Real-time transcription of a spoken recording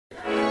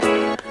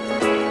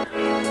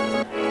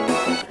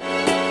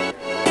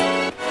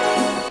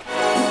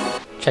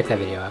check that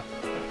video out.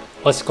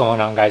 What's going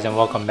on, guys, and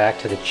welcome back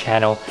to the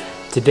channel.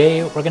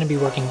 Today we're going to be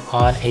working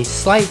on a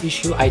slight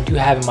issue I do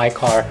have in my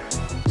car.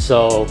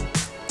 So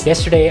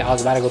yesterday I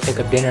was about to go pick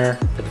up dinner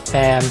for the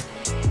fam,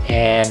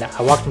 and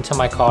I walked into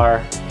my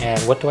car, and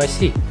what do I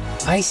see?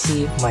 I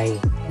see my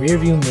rear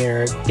view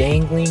mirror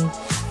dangling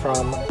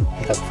from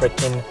the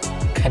freaking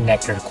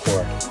connector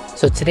cord.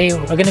 So today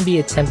we're going to be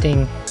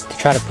attempting to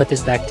try to put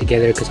this back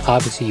together, because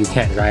obviously you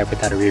can't drive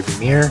without a rear view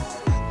mirror.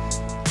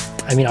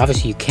 I mean,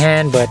 obviously you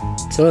can, but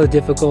it's a little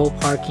difficult.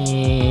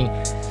 Parking,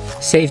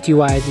 safety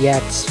wise, yeah,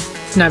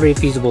 it's not very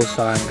feasible,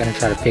 so I'm gonna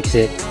try to fix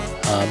it.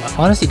 I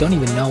honestly don't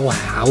even know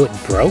how it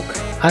broke.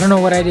 I don't know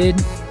what I did,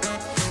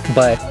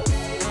 but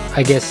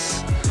I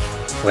guess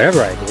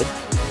whatever I did,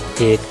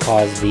 it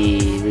caused the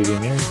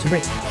rearview mirror to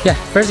break. Yeah,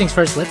 first things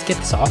first, let's get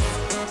this off,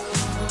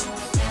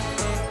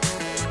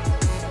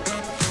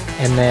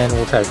 and then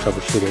we'll try to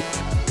troubleshoot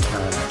it.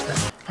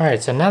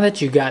 Alright, so now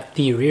that you got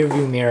the rear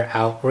view mirror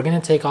out, we're going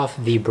to take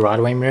off the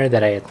Broadway mirror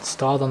that I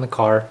installed on the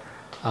car.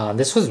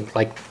 This was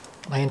like,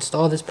 I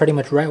installed this pretty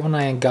much right when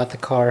I got the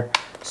car.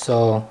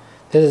 So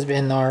this has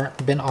been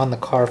on the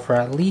car for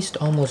at least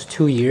almost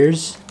 2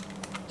 years.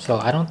 So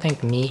I don't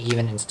think me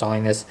even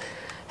installing this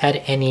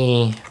had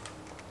any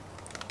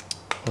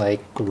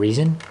like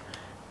reason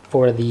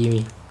for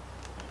the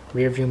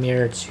rear view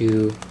mirror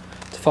to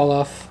fall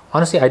off.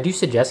 Honestly, I do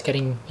suggest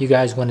getting you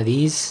guys one of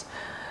these.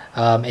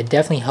 It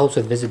definitely helps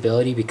with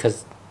visibility,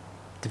 because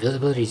the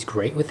visibility is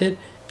great with it.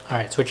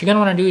 Alright, so what you're going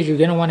to want to do is you're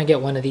going to want to get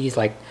one of these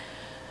like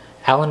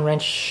Allen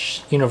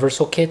wrench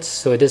universal kits.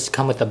 So it does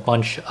come with a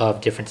bunch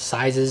of different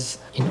sizes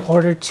in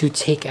order to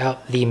take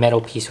out the metal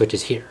piece which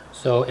is here.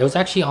 So it was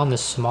actually on the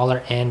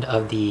smaller end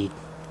of the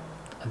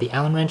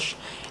Allen wrench.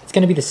 It's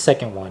going to be the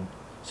second one.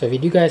 So if you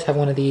do guys have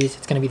one of these,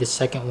 it's going to be the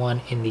second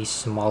one in the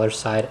smaller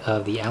side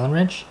of the Allen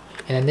wrench.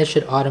 And then this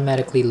should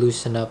automatically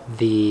loosen up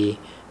the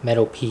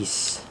metal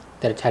piece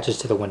that attaches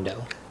to the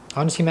window.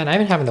 Honestly, man, I've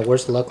been having the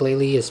worst luck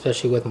lately,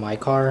 especially with my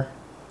car.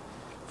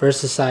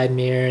 First the side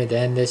mirror,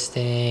 then this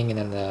thing, and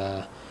then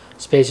the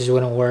spacers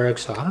wouldn't work,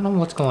 so I don't know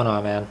what's going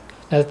on, man.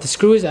 Now that the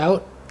screw is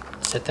out,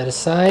 set that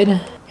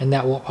aside, and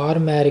that will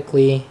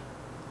automatically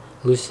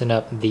loosen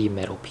up the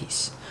metal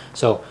piece.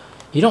 So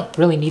you don't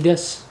really need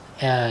this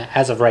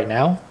as of right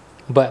now,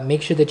 but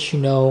make sure that you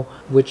know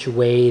which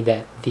way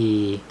that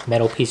the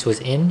metal piece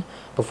was in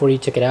before you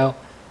took it out,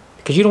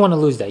 because you don't want to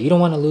lose that. You don't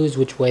want to lose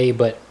which way,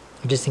 but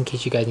just in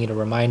case you guys need a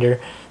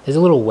reminder, there's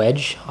a little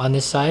wedge on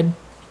this side.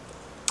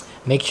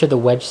 Make sure the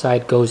wedge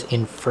side goes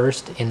in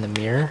first in the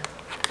mirror.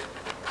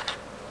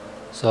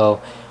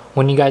 So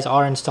when you guys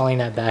are installing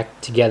that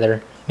back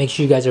together, make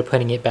sure you guys are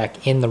putting it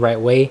back in the right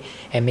way,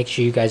 and make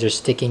sure you guys are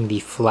sticking the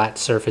flat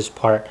surface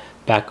part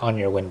back on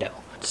your window.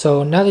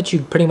 So now that you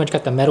pretty much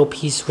got the metal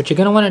piece, what you're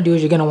going to want to do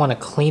is you're going to want to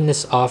clean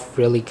this off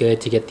really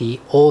good to get the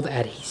old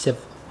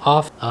adhesive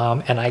off.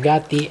 And I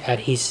got the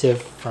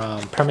adhesive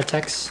from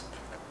Permatex,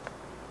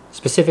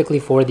 specifically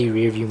for the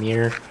rear view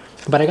mirror,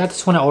 but I got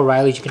this one at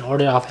O'Reilly's. You can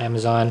order it off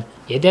Amazon.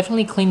 Yeah,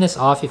 definitely clean this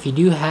off. If you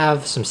do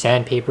have some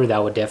sandpaper,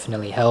 that would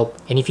definitely help.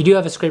 And if you do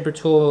have a scraper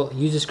tool,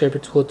 use a scraper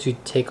tool to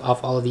take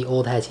off all of the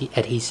old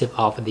adhesive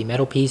off of the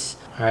metal piece.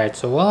 All right,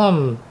 so while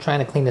I'm trying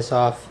to clean this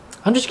off,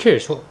 I'm just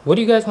curious, what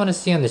do you guys want to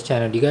see on this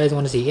channel? Do you guys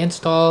want to see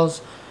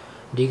installs?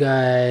 Do you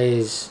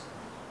guys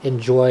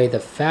enjoy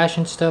the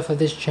fashion stuff of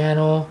this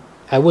channel?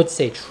 I would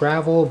say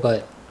travel,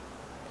 but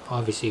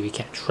obviously we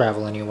can't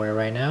travel anywhere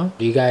right now.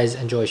 Do you guys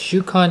enjoy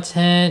shoe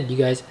content? Do you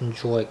guys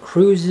enjoy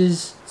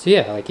cruises? So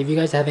yeah, like if you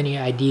guys have any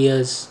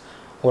ideas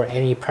or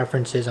any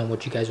preferences on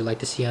what you guys would like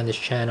to see on this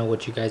channel,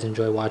 what you guys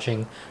enjoy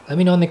watching, let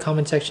me know in the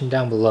comment section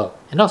down below.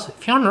 And also,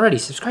 if you aren't already,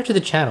 subscribe to the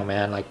channel,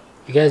 man. Like,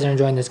 if you guys are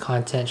enjoying this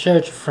content, share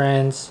it with your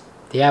friends.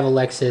 If you have a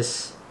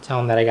Lexus, tell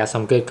them that I got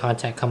some good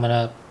content coming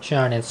up.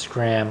 Share on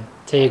Instagram.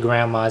 Tell your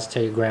grandmas,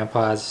 tell your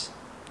grandpas,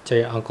 tell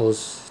your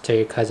uncles, tell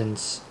your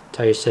cousins,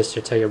 tell your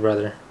sister, tell your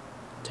brother,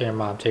 tell your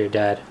mom, tell your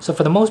dad. So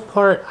for the most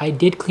part, I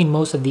did clean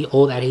most of the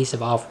old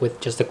adhesive off with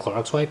just a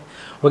Clorox wipe.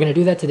 We're going to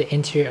do that to the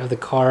interior of the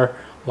car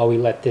while we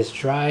let this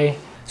dry.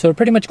 So what we're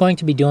pretty much going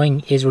to be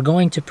doing is we're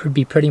going to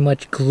be pretty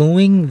much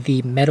gluing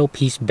the metal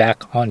piece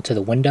back onto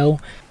the window.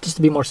 Just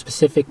to be more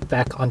specific,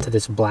 back onto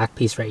this black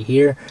piece right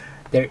here.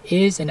 There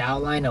is an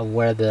outline of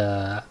where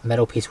the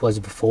metal piece was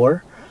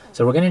before.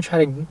 So we're gonna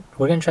try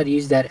to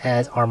use that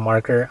as our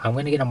marker. I'm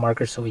gonna get a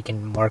marker so we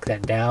can mark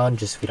that down,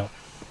 just so we don't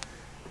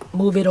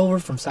move it over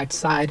from side to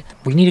side.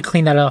 We need to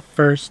clean that off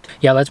first.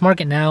 Yeah, let's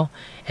mark it now,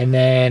 and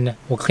then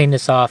we'll clean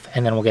this off,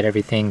 and then we'll get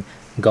everything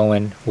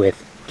going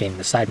with getting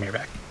the side mirror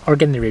back, or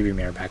getting the rear view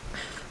mirror back,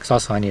 because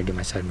also I need to do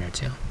my side mirror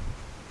too.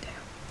 Damn.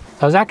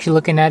 I was actually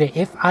looking at it.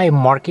 If I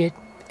mark it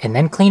and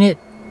then clean it,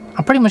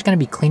 I'm pretty much gonna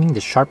be cleaning the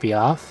Sharpie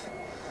off.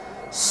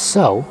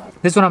 So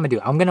this is what I'm gonna do.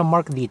 I'm gonna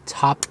mark the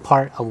top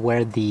part of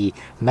where the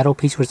metal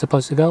piece was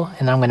supposed to go,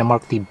 and then I'm gonna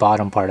mark the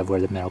bottom part of where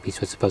the metal piece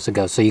was supposed to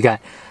go. So you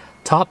got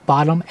top,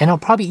 bottom, and I'll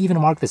probably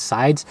even mark the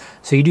sides,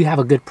 so you do have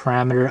a good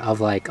parameter of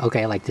like,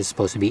 okay, like this is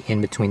supposed to be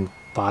in between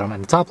bottom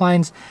and the top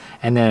lines,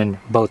 and then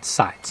both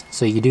sides.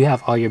 So you do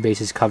have all your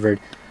bases covered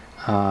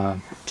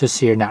just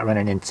so you're not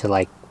running into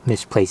like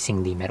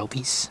misplacing the metal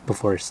piece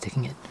before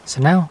sticking it.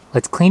 So now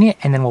let's clean it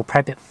and then we'll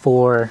prep it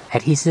for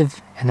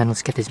adhesive and then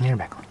let's get this mirror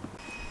back on.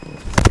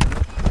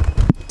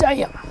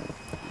 Damn!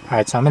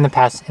 Alright, so I'm in the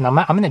past and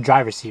I'm in the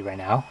driver's seat right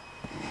now.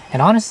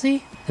 And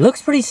honestly, it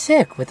looks pretty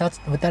sick without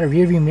a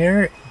rear view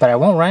mirror, but I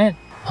won't run it.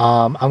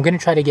 I'm gonna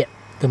try to get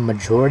the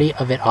majority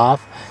of it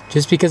off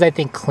just because I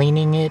think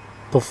cleaning it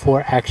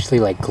before actually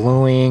like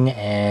gluing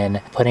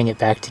and putting it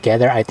back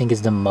together, I think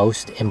is the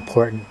most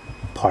important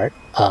part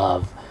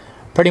of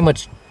pretty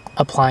much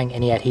applying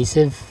any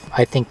adhesive.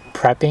 I think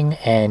prepping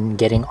and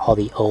getting all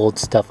the old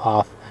stuff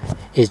off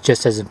is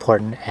just as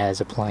important as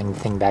applying the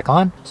thing back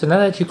on. So now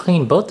that you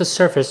clean both the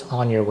surface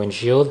on your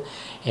windshield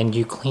and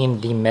you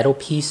clean the metal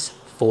piece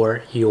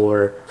for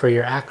your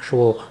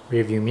actual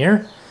rear view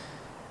mirror,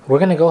 we're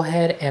gonna go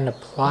ahead and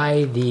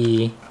apply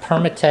the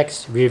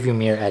Permatex rear view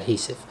mirror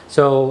adhesive.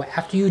 So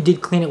after you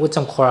did clean it with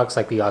some Clorox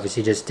like we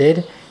obviously just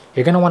did,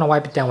 you're gonna wanna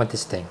wipe it down with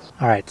this thing.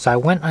 All right, so I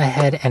went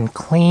ahead and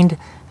cleaned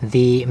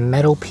the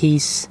metal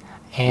piece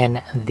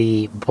and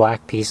the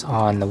black piece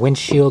on the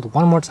windshield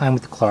one more time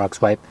with the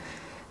Clorox wipe.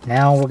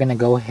 Now we're gonna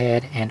go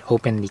ahead and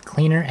open the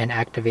cleaner and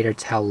activator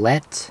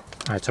towelette.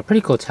 All right, so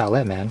pretty cool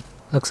towelette, man.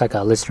 Looks like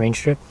a Listerine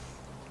strip.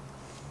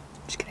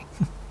 Just kidding.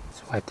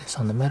 Let's wipe this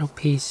on the metal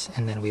piece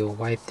and then we will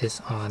wipe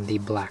this on the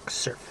black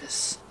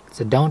surface.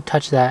 So don't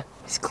touch that.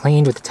 It's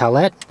cleaned with the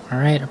towelette. All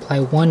right,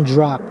 apply 1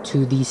 drop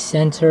to the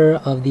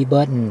center of the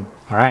button.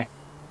 All right,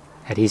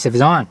 adhesive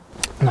is on.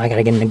 Now I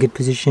gotta get in a good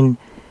position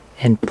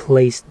and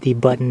place the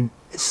button.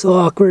 It's so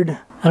awkward.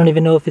 I don't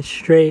even know if it's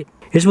straight.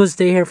 You're supposed to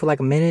stay here for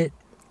like a minute.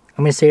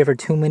 I'm gonna stay here for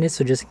 2 minutes,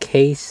 so just in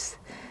case,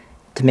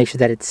 to make sure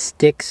that it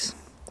sticks.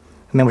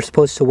 And then we're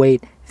supposed to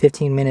wait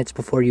 15 minutes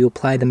before you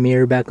apply the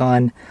mirror back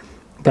on,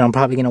 but I'm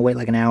probably gonna wait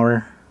like an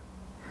hour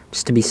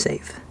just to be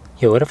safe.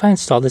 Yo, what if I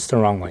install this the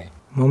wrong way?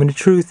 Moment of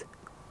truth.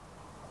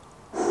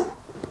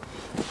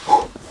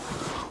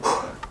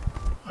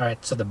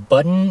 Alright, so the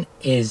button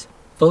is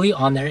fully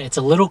on there. It's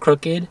a little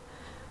crooked,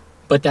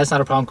 but that's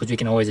not a problem because we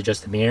can always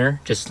adjust the mirror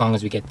just as long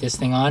as we get this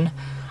thing on.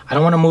 I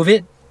don't want to move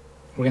it.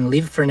 We're going to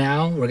leave it for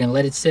now. We're going to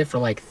let it sit for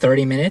like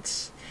 30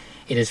 minutes.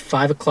 It is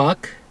 5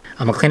 o'clock.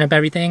 I'm going to clean up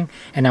everything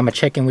and I'm going to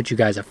check in with you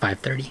guys at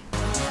 5:30.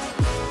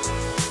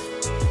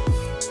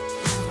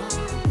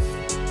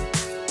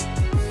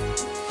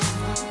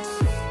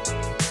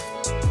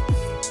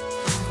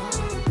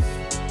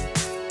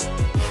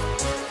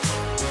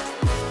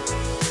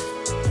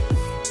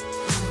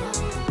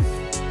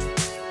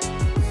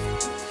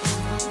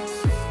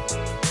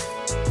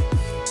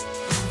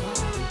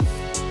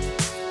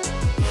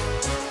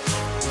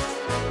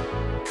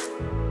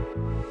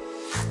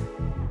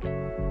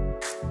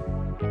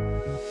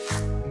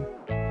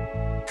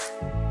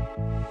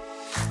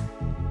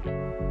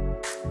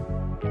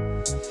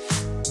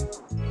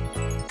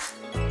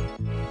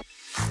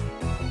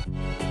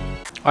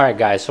 Alright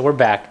guys, so we're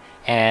back,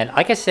 and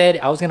like I said,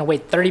 I was gonna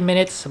wait 30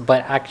 minutes,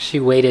 but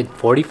actually waited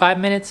 45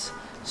 minutes,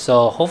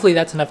 so hopefully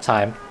that's enough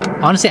time.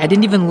 Honestly, I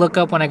didn't even look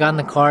up when I got in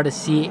the car to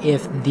see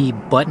if the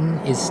button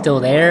is still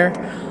there,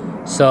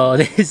 so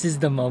this is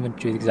the moment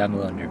of truth because I'm a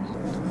little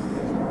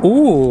nervous.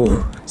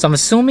 Ooh, so I'm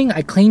assuming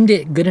I cleaned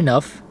it good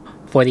enough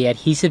for the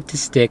adhesive to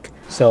stick,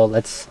 so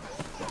let's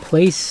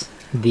place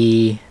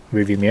the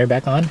rearview mirror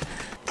back on.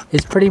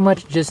 It's pretty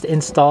much just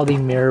install the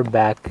mirror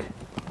back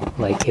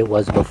like it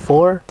was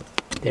before.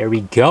 There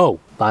we go.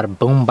 Bada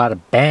boom, bada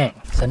bang.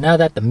 So now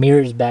that the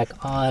mirror's back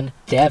on,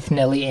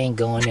 definitely ain't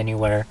going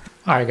anywhere.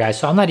 Alright guys,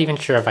 so I'm not even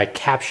sure if I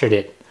captured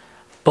it,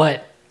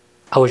 but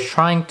I was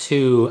trying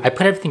to, I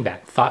put everything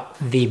back. Thought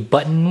the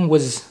button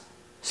was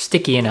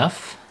sticky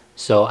enough,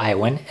 so I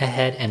went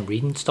ahead and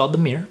reinstalled the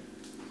mirror.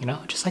 You know,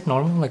 just like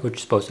normal, like what you're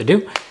supposed to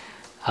do.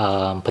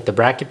 Put the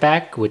bracket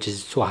back, which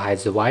is what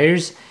hides the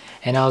wires.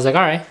 And I was like,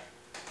 alright,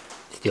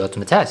 it's the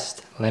ultimate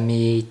test. Let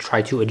me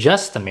try to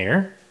adjust the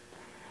mirror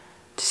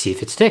to see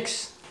if it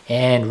sticks.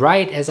 And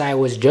right as I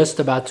was just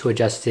about to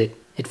adjust it,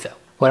 it fell.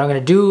 What I'm gonna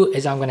do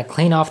is I'm gonna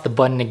clean off the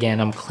button again.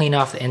 I'm gonna clean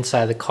off the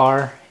inside of the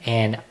car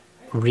and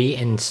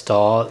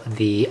reinstall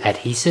the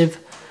adhesive.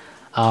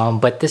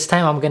 But this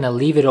time I'm gonna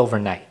leave it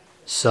overnight.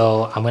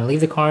 So I'm gonna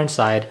leave the car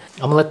inside.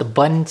 I'm gonna let the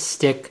button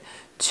stick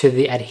to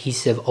the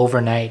adhesive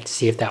overnight to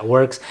see if that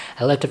works.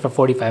 I left it for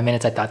 45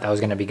 minutes. I thought that was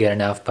gonna be good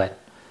enough, but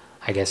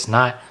I guess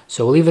not.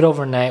 So we'll leave it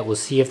overnight. We'll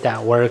see if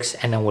that works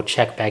and then we'll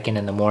check back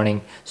in the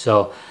morning.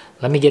 So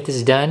let me get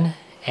this done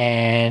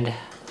and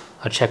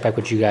I'll check back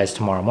with you guys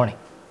tomorrow morning.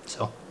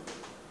 So,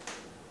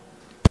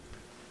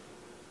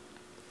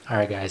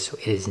 alright guys, so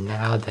it is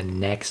now the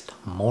next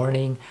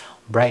morning,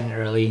 bright and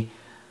early.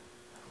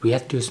 We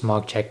have to do a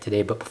smog check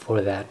today, but before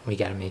that, we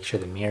gotta make sure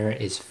the mirror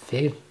is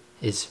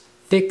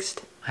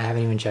fixed. I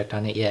haven't even checked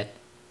on it yet.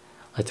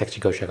 Let's actually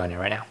go check on it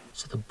right now.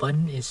 So the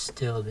button is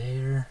still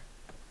there.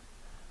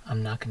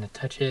 I'm not gonna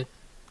touch it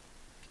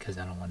because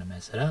I don't want to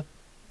mess it up.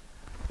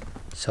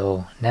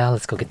 So now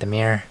let's go get the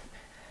mirror.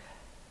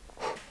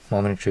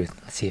 Moment of truth.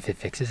 Let's see if it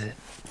fixes it.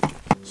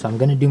 So I'm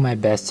gonna do my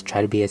best to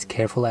try to be as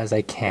careful as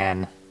I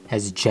can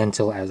as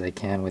gentle as I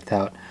can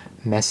without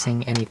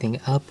messing anything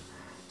up.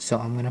 So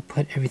I'm gonna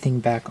put everything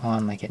back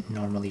on like it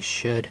normally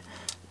should,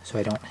 so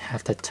I don't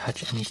have to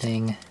touch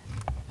anything.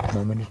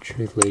 Moment of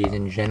truth, ladies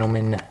and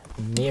gentlemen.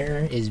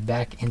 Mirror is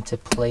back into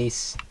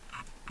place.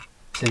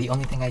 So the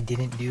only thing I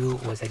didn't do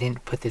was I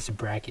didn't put this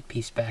bracket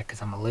piece back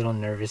because I'm a little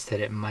nervous that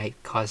it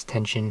might cause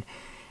tension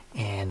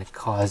and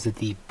cause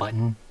the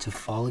button to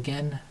fall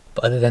again.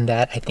 But other than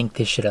that, I think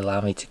this should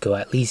allow me to go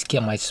at least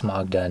get my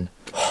smog done.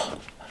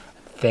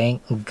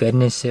 Thank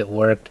goodness it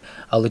worked.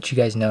 I'll let you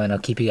guys know and I'll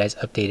keep you guys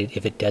updated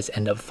if it does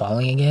end up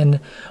falling again,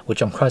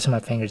 which I'm crossing my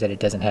fingers that it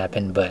doesn't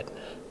happen, but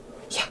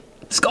yeah,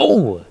 let's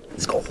go.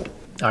 Let's go.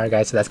 Alright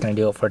guys, so that's going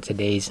to do it for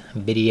today's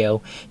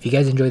video. If you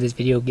guys enjoyed this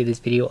video, give this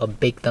video a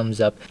big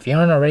thumbs up. If you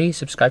aren't already,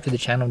 subscribe to the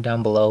channel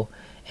down below.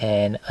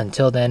 And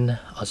until then,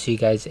 I'll see you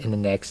guys in the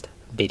next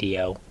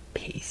video.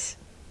 Peace.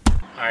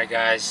 Alright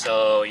guys,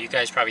 so you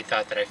guys probably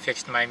thought that I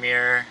fixed my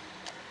mirror,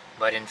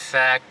 but in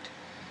fact,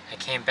 I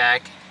came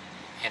back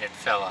and it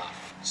fell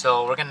off.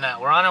 So we're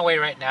on our way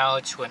right now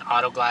to an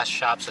auto glass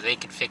shop so they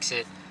can fix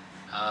it.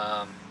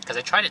 Because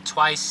I tried it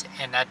twice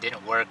and that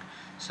didn't work.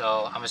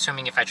 So I'm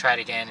assuming if I try it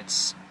again,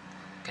 it's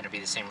gonna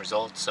be the same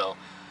result, so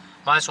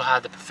might as well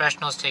have the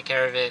professionals take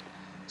care of it.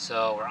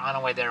 So we're on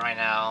our way there right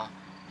now,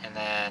 and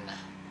then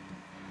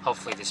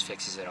hopefully this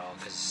fixes it all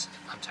because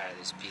I'm tired of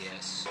this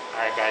BS.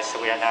 Alright guys,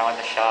 so we are now in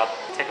the shop.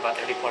 It took about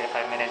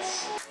 30-45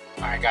 minutes.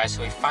 Alright guys,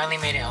 so we finally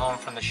made it home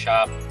from the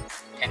shop,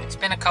 and it's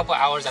been a couple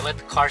hours. I let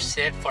the car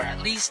sit for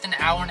at least an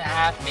hour and a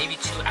half, maybe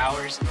 2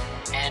 hours,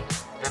 and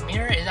the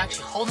mirror is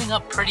actually holding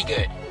up pretty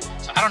good.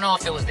 So I don't know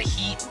if it was the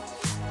heat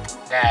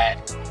that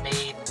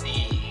made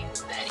the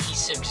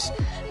adhesive just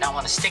not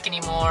want to stick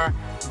anymore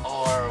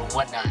or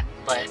whatnot,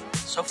 but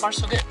so far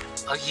so good.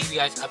 I'll keep you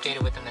guys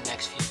updated within the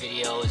next few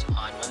videos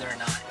on whether or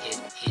not it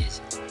is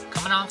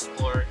coming off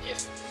or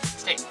if it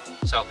stayed.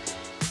 So,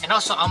 and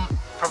also I'm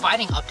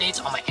providing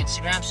updates on my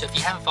Instagram, so if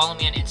you haven't followed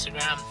me on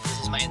Instagram, this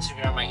is my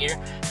Instagram right here.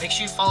 Make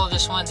sure you follow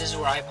this one. This is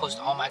where I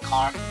post all my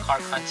car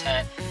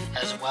content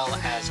as well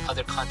as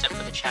other content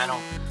for the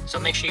channel. So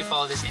make sure you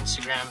follow this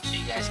Instagram so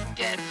you guys can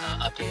get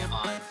updated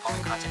on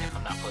following content if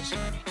I'm not posting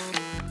on YouTube.